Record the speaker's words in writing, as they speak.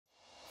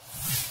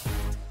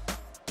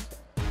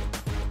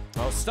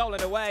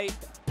stolen away.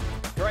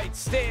 Great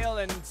steal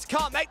and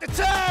can't make the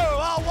two!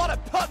 Oh, what a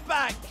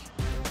putback!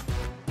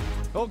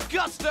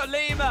 Augusto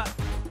Lima,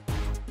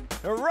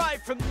 right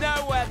from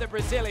nowhere, the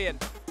Brazilian.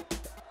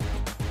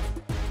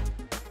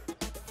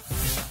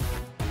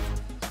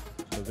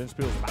 So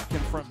Ventspils back in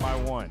front by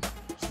 1.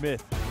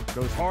 Smith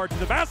goes hard to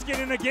the basket,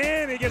 and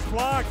again he gets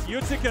blocked.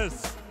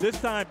 Jucikas this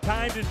time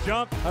timed his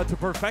jump to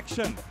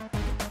perfection.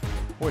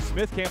 Boy,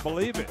 Smith can't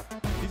believe it.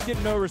 He's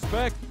getting no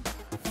respect.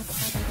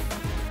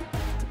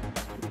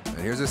 And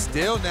here's a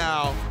steal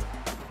now.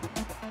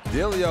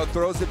 Dilio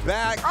throws it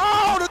back.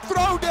 Oh, the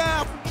throw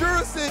down from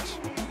Djurisic.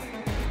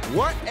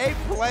 What a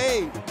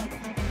play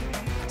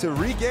to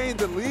regain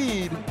the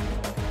lead.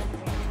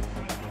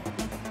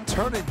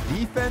 Turning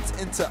defense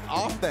into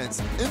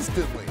offense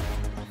instantly.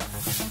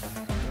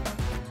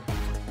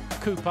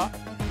 Cooper.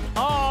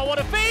 Oh, what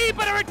a feed,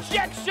 but a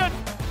rejection!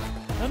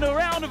 And a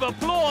round of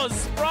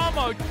applause.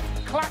 Braimoh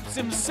claps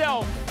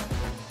himself.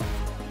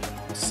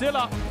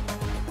 Silla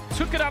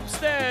took it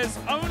upstairs,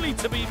 only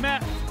to be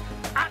met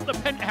at the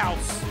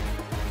penthouse.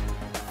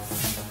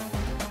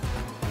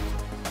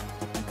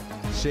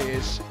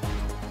 Sears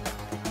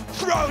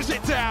throws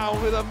it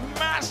down with a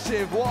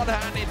massive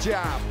one-handed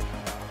jab.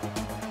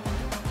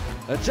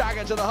 A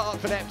dagger to the heart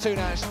for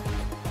Neptunas.